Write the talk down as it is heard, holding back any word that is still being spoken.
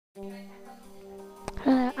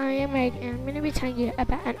I am Meg, and I'm going to be telling you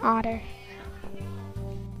about an otter.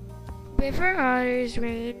 River otters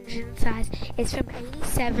range in size is from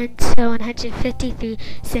 87 to 153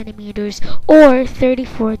 centimeters, or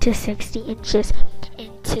 34 to 60 inches,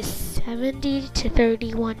 into 70 to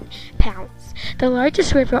 31 pounds. The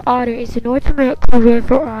largest river otter is the North American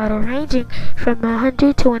river otter, ranging from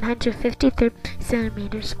 100 to 153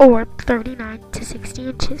 centimeters, or 39 to 60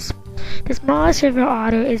 inches. The smallest river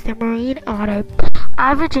otter is the marine otter,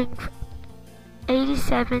 averaging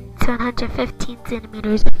 87 to 115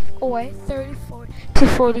 centimeters, or 34 to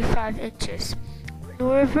 45 inches.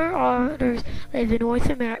 River otters live in North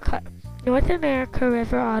America. North America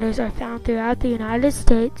river otters are found throughout the United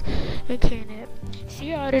States and Canada.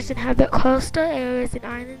 Sea otters inhabit coastal areas and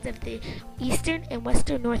islands of the eastern and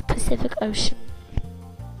western North Pacific Ocean.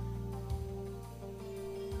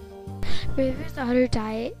 River otter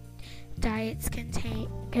diets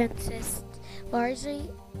consist largely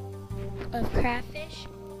of crayfish,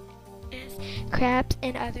 crabs,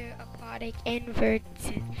 and other aquatic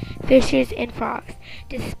invertebrates, fishes, and frogs.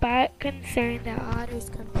 Despite concern that otters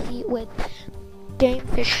compete with game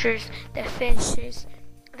fishers, the fishes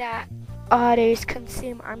that otters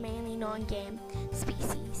consume are mainly non-game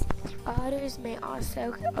species. Otters may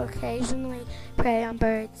also occasionally prey on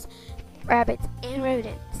birds, rabbits, and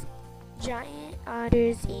rodents. Giant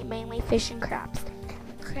otters eat mainly fish and crabs.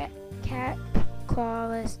 Cat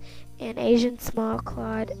clawless and Asian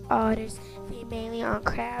small-clawed otters feed mainly on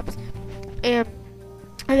crabs and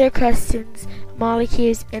other crustaceans,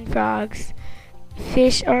 mollusks, and frogs.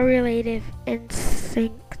 Fish are relative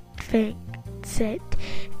insect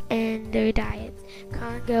in their diets.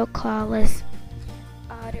 Congo clawless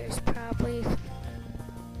otters probably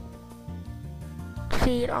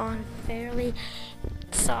feed on fairly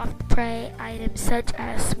soft prey items such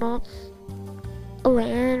as small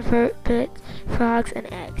land vertebrates, frogs, and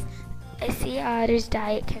eggs. A sea otter's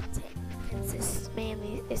diet consists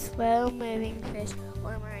mainly of slow-moving fish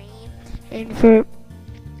or marine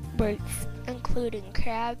invertebrates, including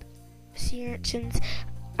crabs, sea urchins,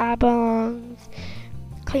 abalones,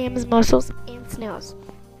 clams, mussels, and snails.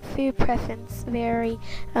 Food preferences vary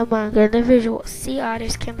among individuals. Sea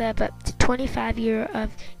otters can live up to 25 years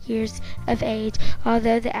of age,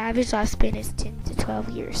 although the average lifespan is 10 to 12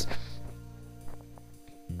 years.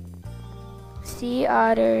 Sea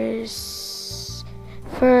otters'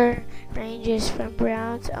 fur ranges from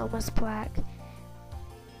brown to almost black,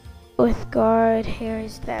 with guard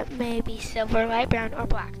hairs that may be silver, light brown, or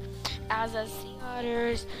black. As the sea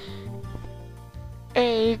otters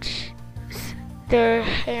age, their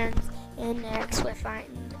hands and necks will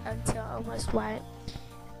lighten until almost white.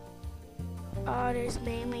 Otters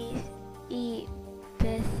mainly eat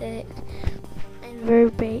benthic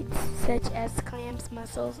invertebrates such as clams,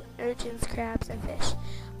 mussels, urchins, crabs, and fish.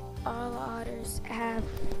 All otters have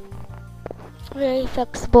very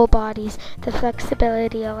flexible bodies. The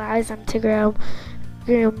flexibility allows them to grow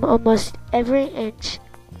almost every inch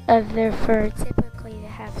of their fur, typically